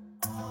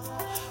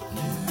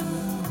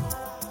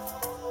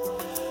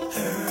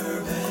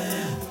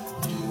Urban,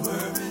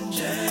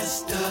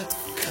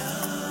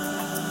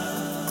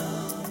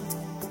 neurbanjazz.com.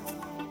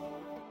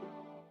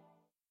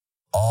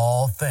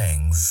 All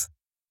things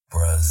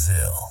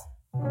Brazil.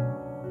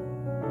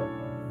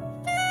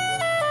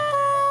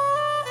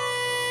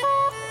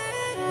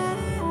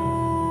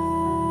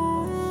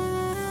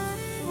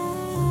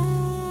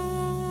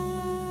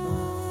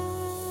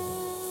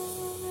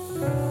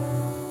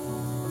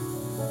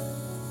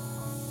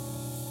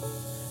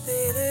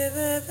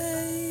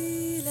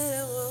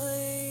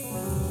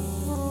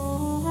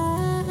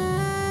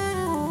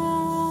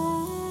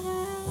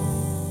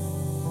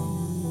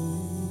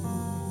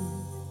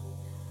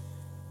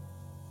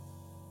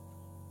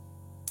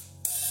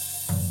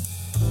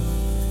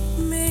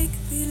 Make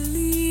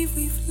believe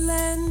we've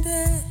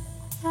landed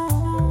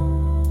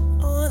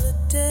on a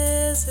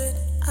desert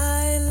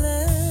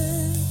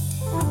island.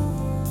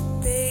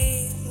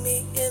 Bathe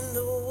me in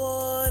the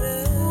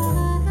waters,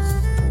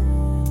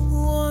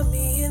 warm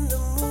me in the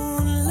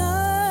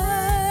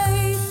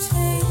moonlight.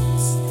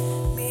 Taste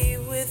me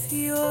with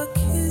your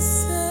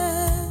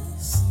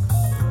kisses,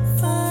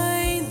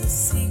 find the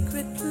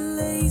secret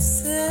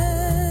places.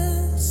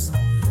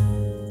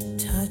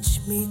 Touch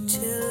me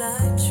till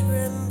I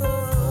tremble.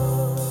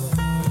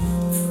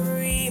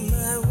 Free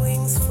my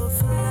wings for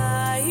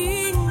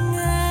flying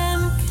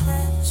and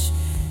catch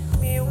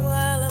me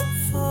while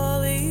I'm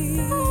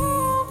falling.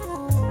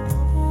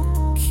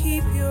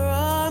 Keep your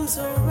arms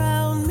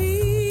around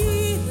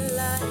me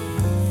like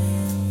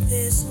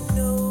there's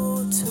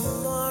no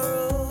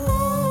tomorrow.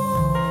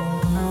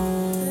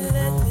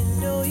 Let me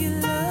know you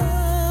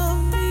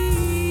love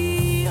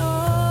me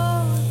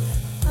on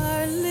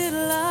our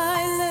little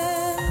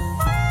island.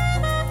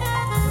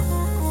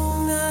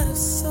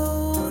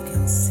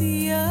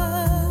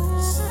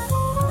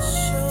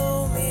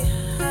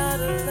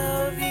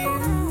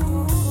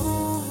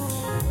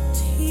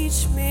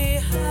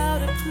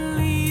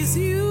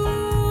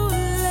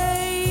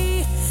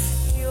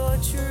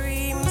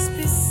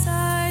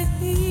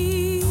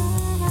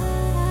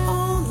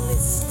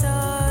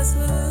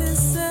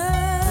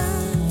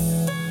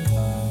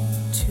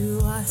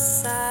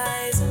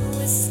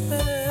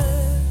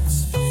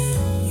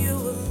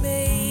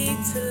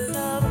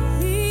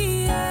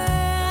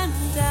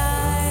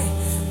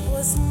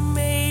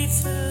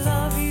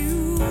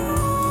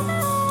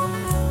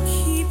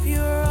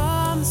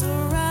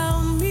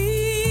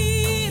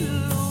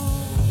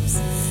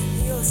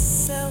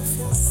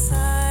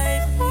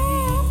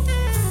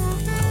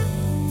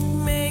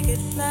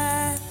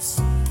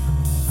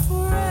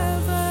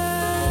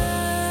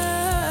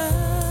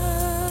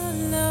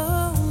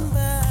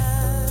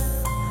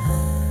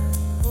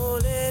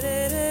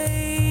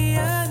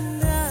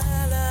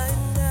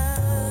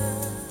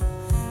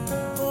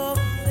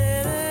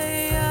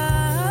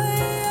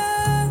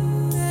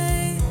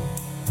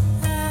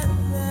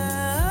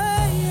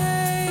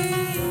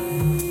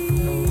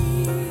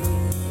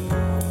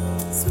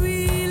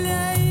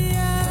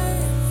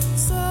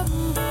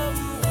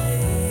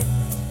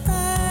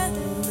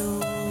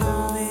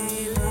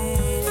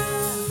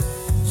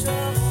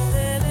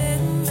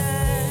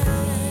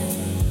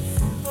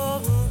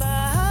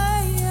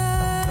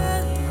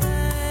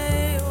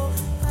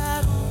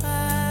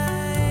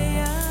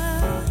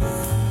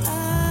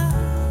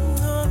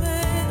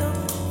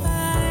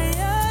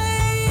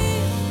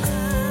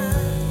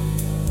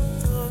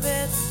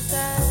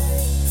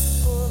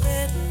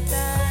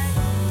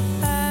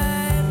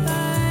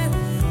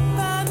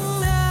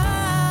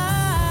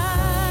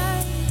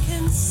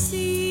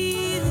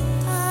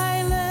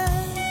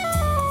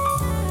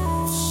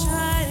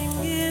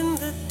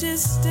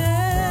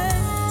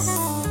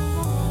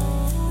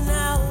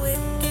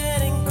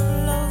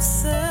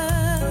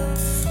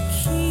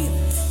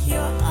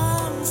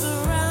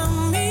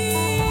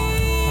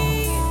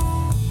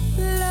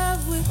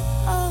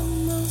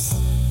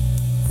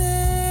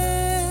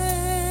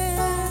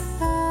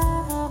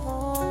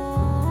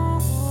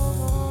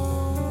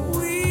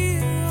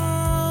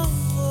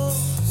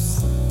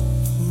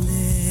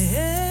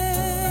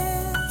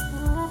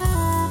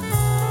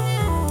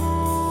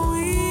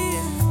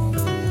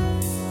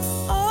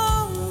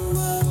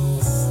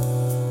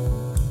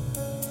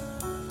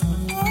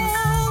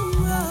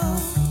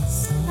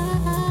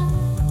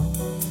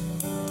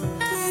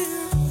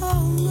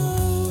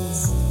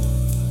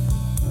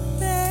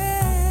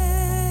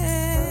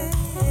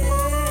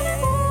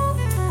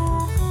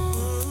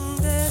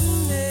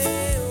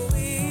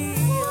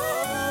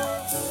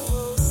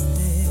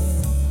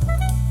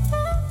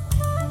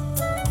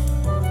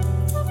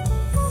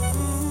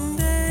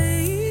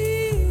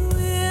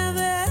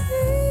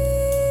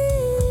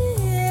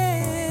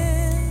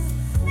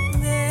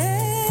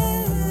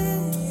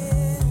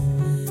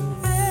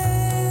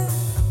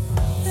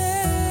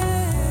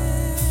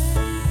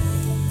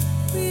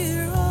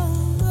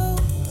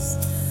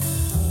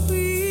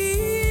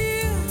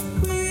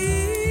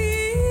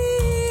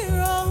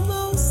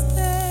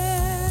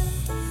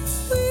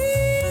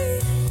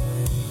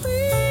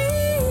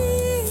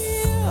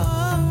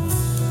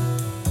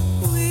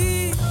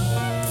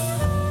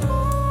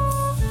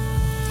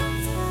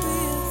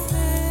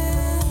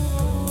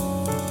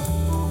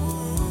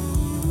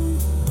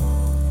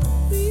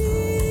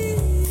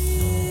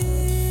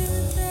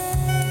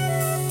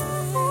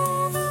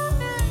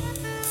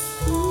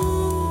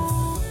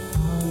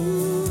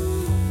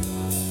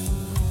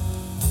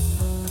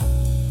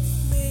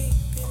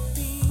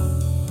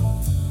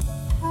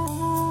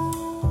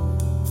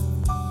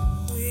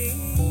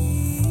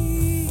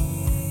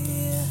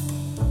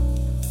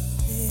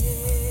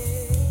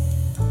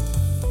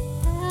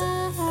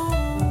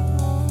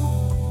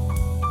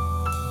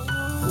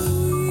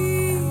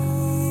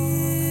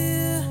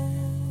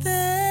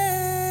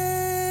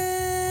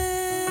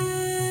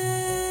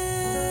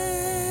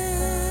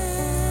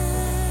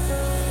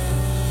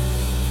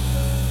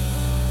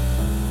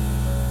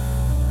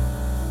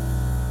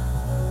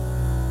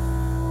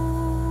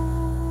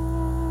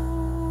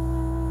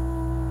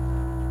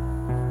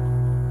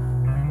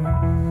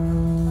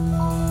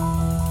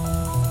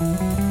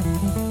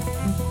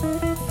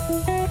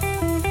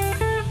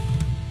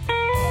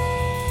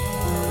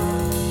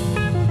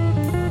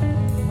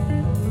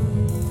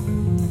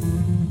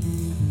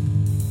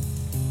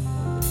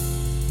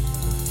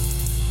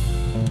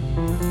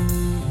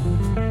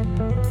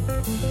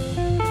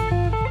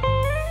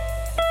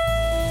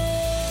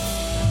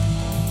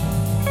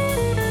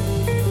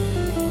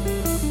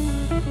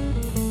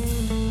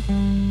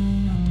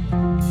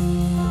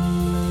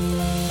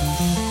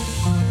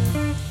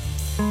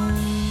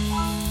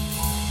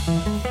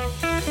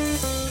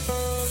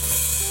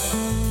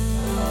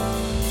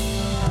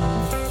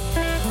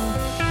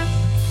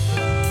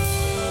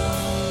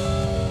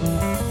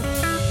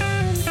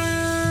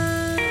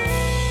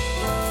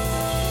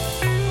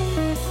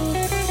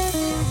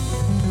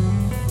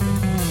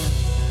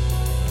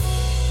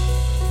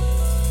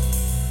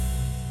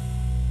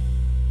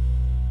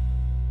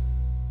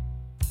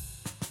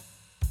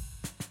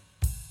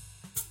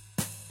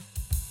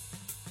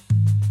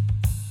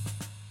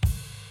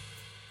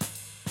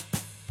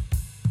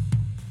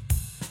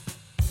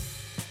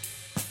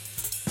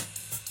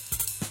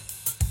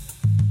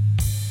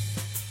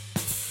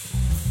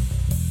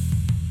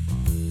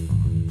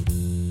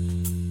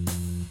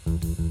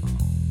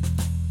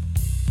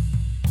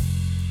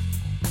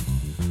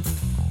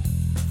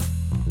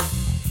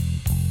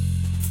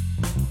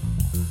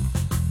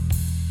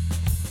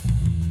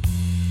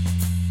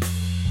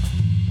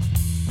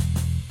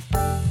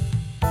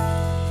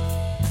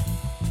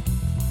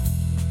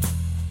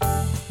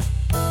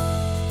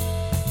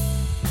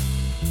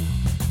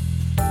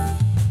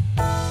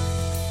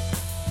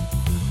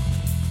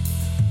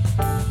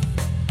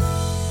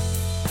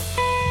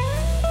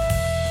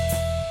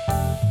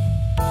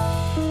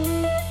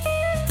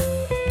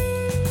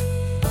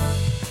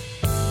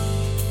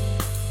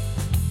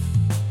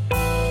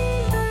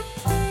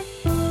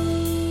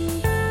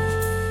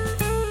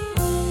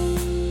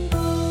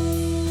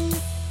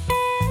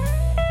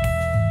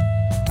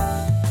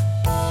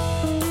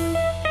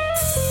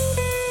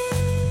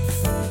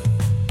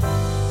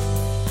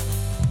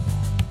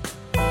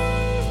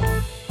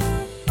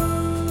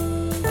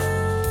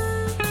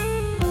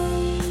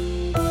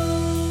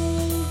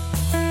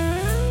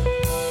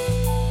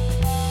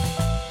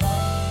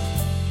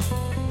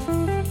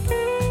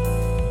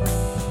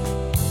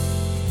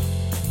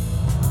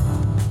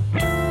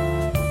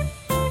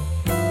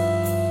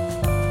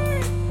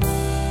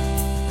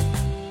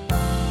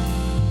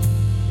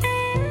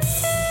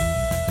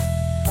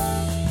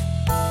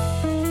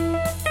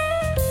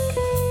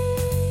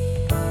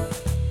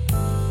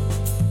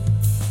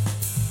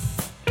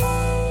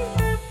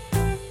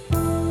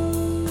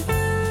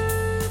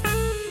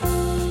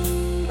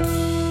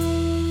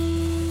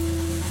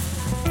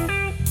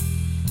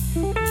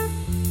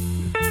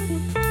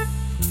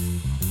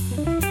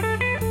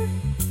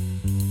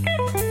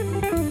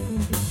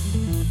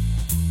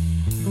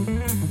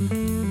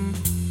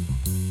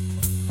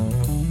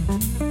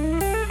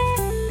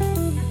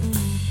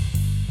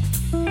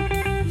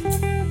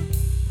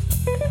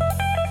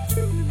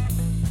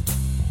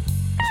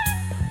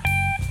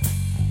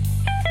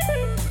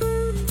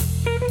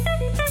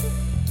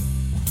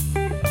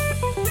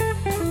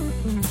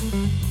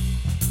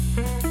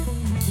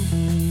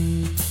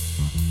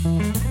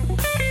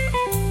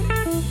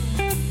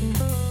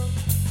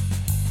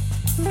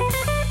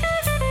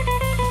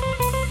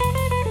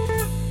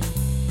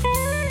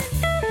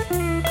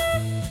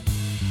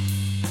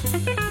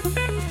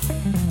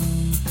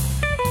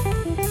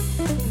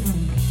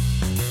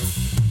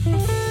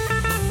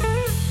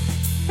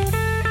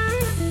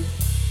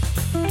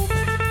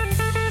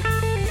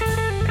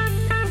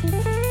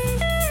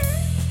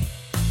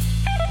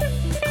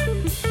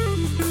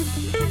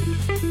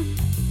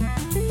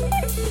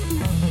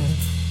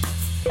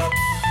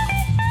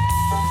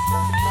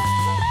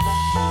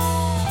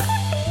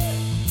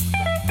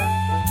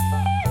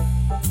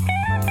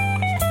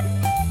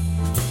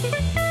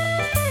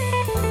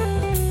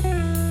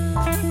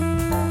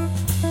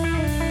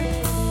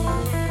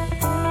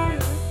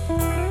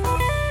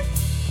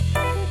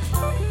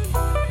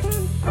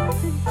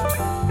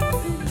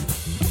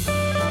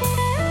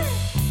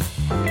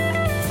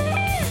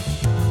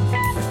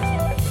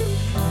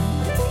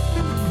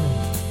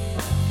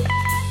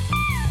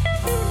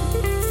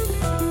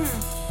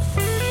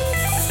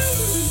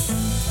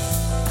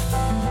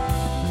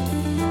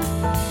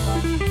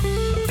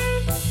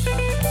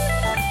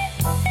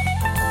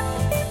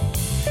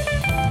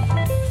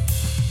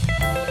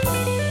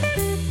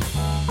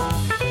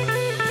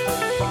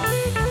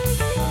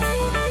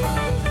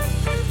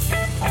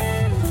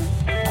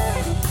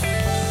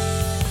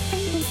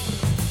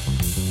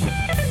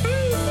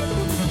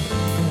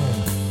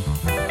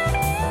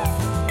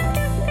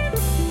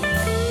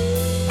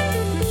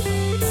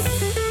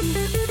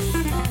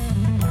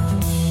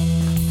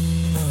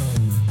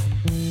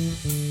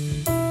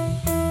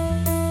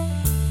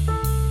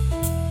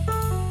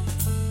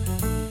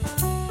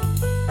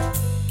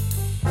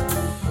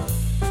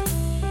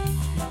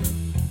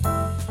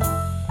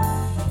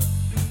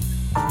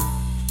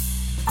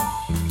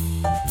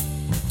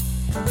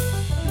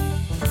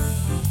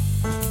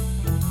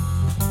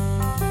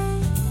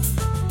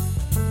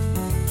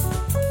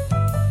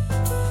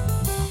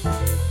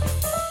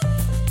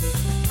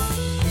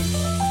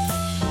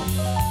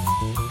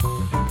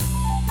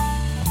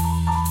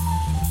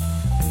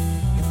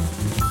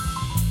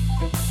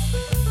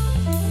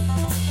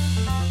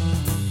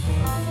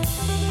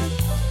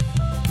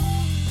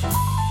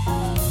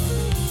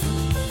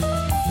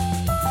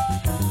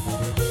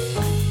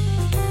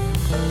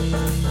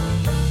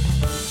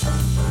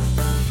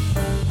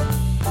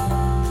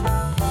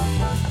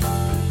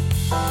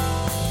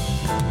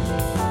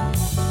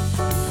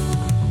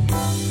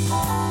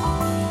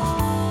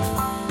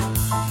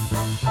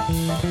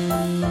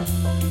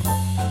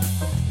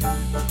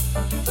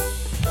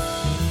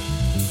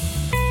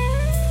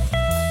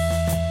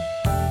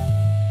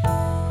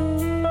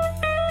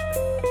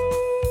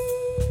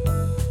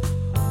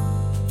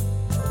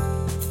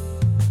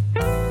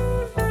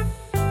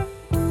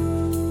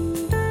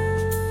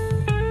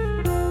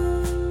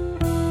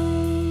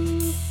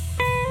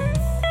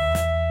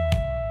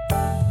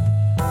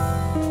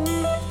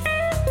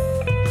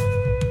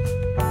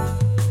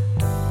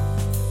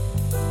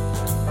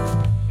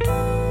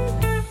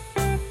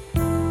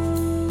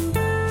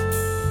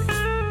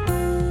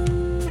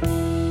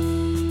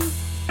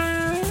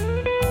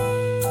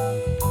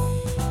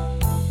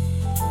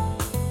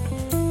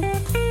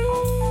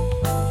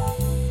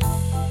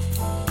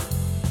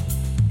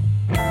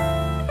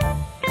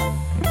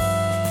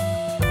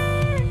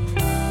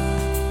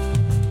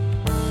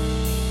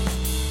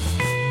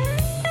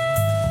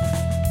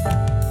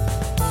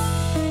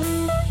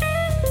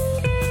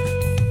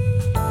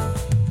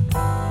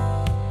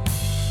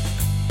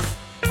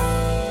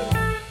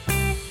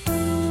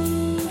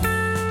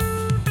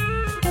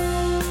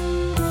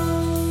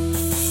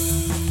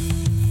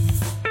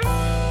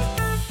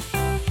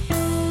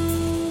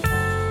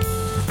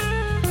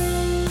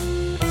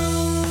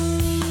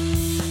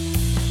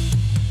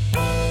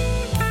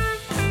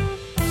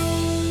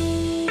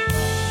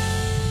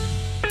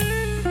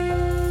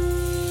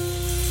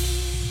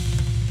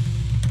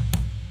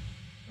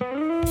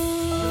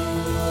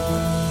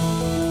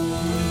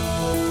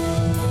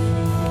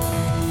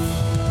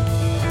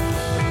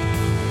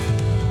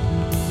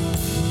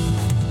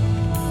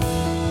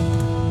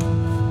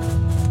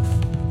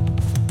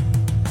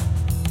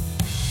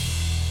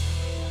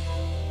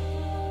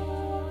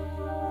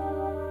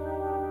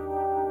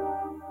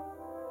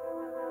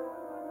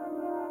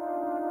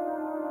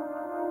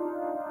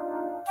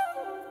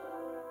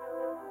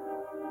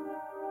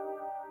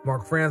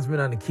 Mark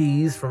Fransman on the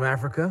keys from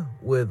Africa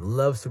with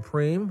Love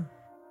Supreme,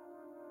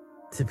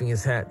 tipping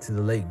his hat to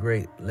the late,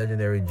 great,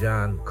 legendary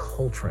John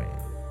Coltrane.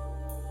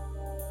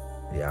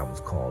 The album's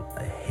called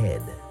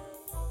Ahead.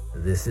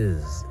 This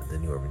is the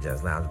New Urban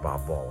Jazz Lounge.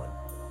 Bob Baldwin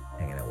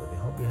hanging out with me.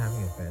 Hope you're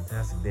having a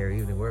fantastic day or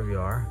evening wherever you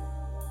are.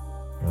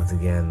 Once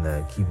again,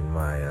 keeping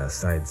my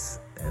sights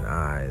and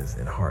eyes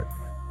and heart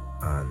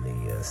on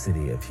the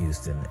city of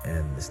Houston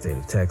and the state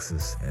of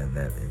Texas and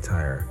that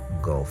entire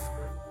Gulf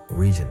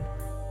region.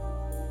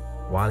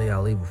 Wally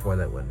Ali before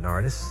that with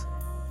Nardis.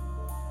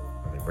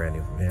 Something brand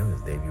new from him,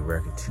 his debut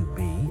record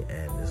 2B,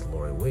 and this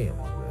Lori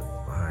Williams with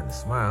Behind the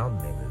Smile,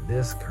 the name of the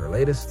disc, her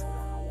latest,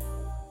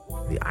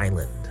 The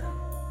Island,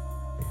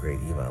 the great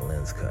Yvonne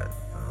Lynn's cut.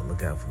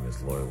 Look out for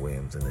Miss Lori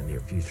Williams in the near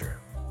future.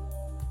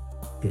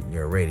 Hitting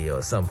your radio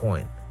at some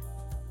point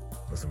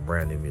with some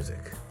brand new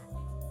music.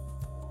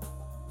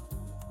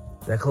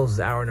 That closes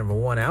hour number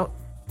 1 out.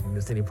 If you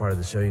missed any part of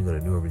the show, you can go to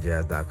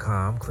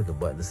newurbanjazz.com, click a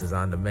button that says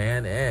on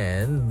demand,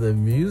 and the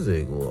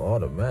music will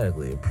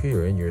automatically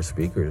appear in your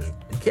speakers.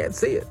 You can't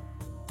see it,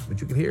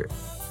 but you can hear it,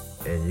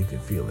 and you can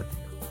feel it.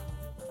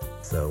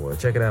 So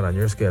check it out on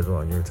your schedule,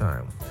 on your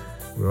time.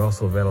 We're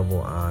also available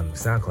on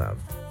SoundCloud,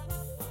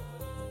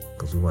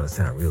 because we want to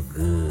sound real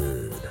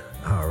good.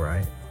 All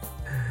right.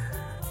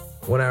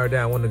 1 hour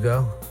down, 1 to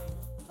go.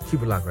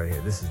 Keep it locked right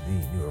here. This is the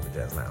New Urban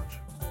Jazz Lounge.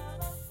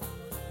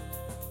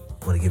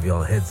 I want to give you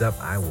all a heads up.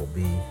 I will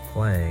be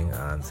playing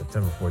on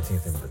September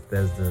 14th in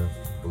Bethesda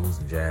Blues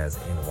and Jazz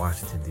in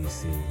Washington,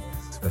 D.C.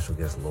 Special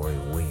guest Lori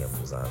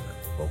Williams on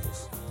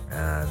vocals.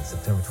 And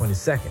September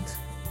 22nd,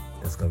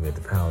 it's going to be at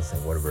the Palace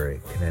in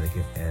Waterbury,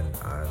 Connecticut. And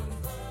on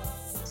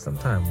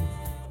sometime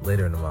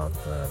later in the month,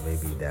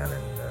 maybe down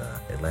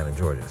in Atlanta,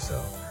 Georgia.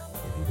 So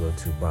if you go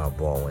to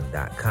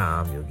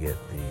bobbaldwin.com, you'll get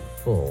the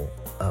full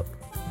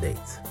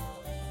update.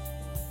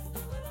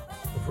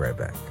 We'll be right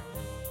back.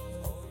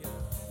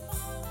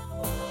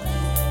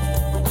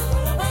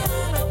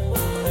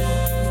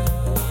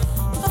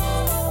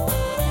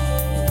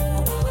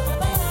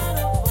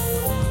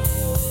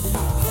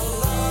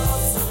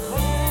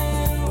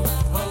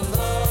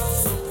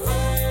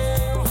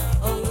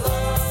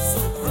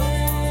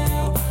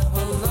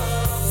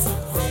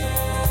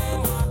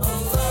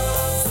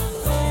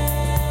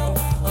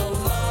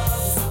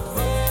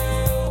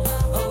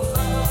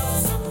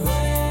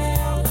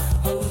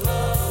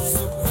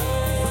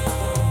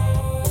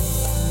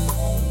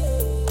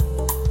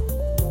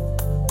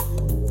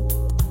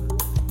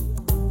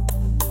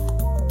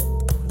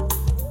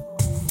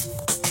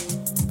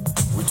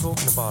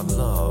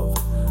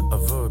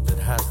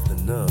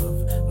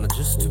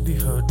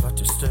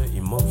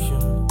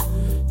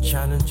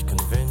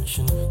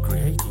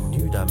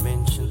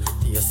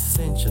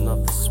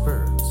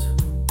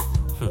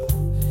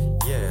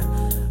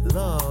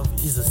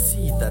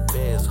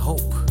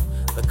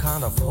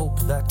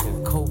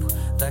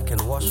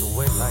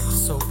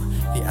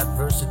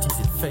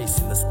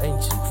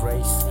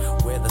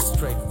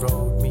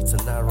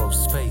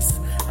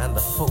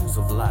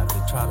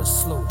 Try to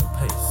slow the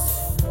pace.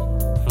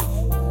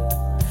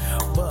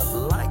 But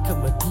like a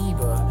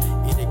Mediba,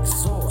 it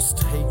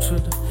exhausts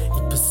hatred.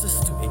 It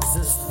persists to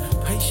exist,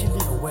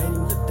 patiently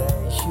awaiting the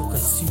day she'll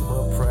consume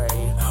her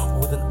prey.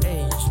 With an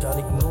aged,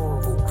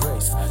 unignorable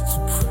grace,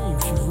 supreme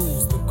she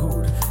rules the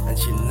good, and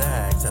she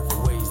nags at the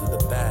ways of the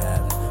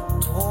bad.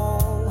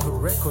 Tall, her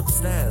record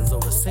stands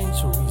over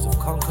centuries of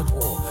conquered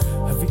war.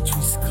 Her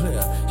victory's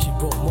clear, she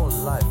brought more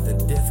life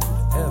than death could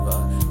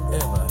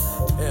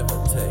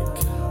ever take.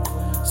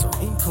 So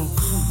in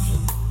conclusion,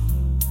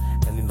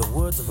 and in the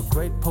words of a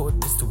great poet,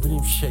 Mr.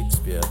 William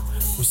Shakespeare,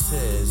 who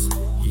says,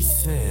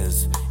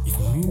 if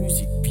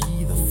music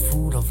be the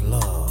food of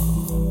love.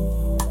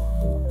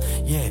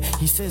 Yeah,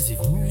 he says, if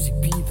music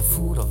be the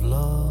food of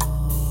love.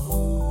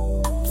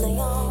 Play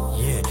on.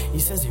 Yeah, he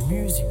says, if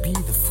music be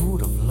the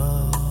food of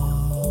love.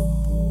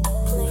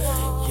 Play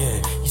on.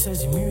 Yeah, he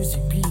says, if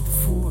music be the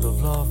food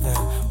of love, then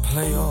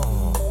play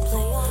on.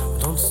 Play on.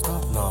 Don't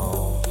stop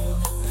now.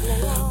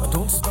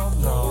 Don't stop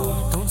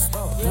now, don't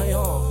stop, play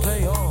on,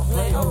 play on,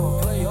 play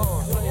on, play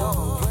on, play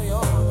on, play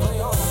on, play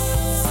on.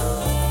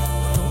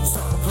 Don't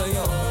stop, play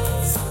on.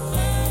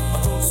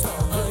 Don't stop,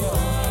 play on.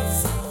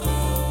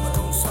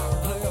 Don't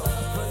stop, play on,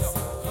 play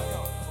on,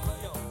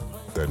 play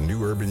on. The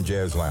New Urban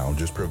Jazz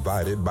Lounge is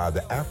provided by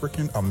the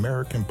African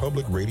American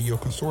Public Radio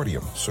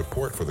Consortium.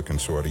 Support for the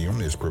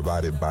consortium is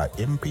provided by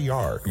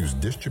NPR, whose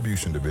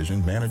distribution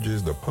division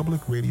manages the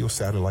public radio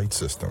satellite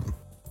system.